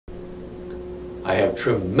I have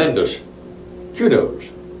tremendous kudos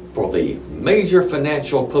for the major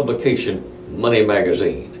financial publication Money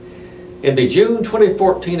Magazine. In the June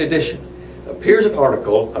 2014 edition appears an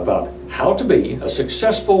article about how to be a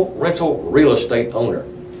successful rental real estate owner.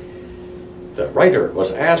 The writer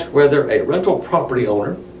was asked whether a rental property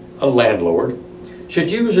owner, a landlord, should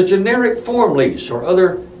use a generic form lease or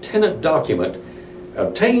other tenant document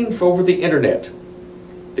obtained over the internet.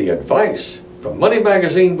 The advice from Money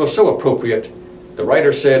Magazine was so appropriate, the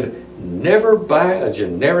writer said, never buy a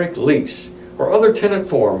generic lease or other tenant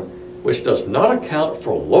form which does not account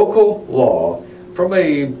for local law from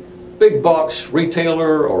a big box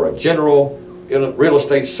retailer or a general real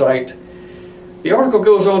estate site. The article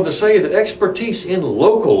goes on to say that expertise in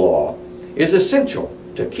local law is essential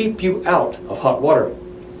to keep you out of hot water.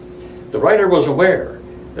 The writer was aware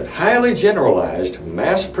that highly generalized,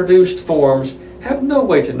 mass-produced forms have no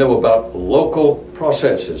way to know about local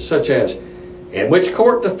processes, such as in which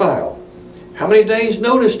court to file, how many days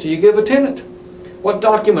notice do you give a tenant, what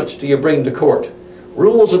documents do you bring to court,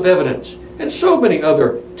 rules of evidence, and so many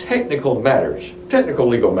other technical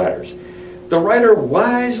legal matters. The writer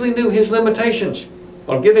wisely knew his limitations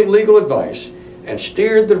on giving legal advice and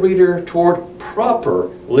steered the reader toward proper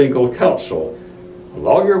legal counsel, a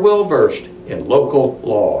lawyer well versed in local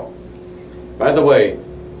law. By the way,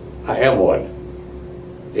 I am one.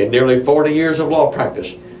 In nearly 40 years of law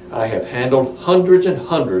practice, I have handled hundreds and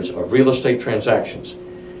hundreds of real estate transactions.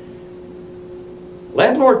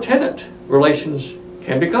 Landlord-tenant relations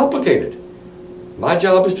can be complicated. My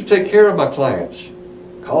job is to take care of my clients.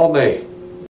 Call me.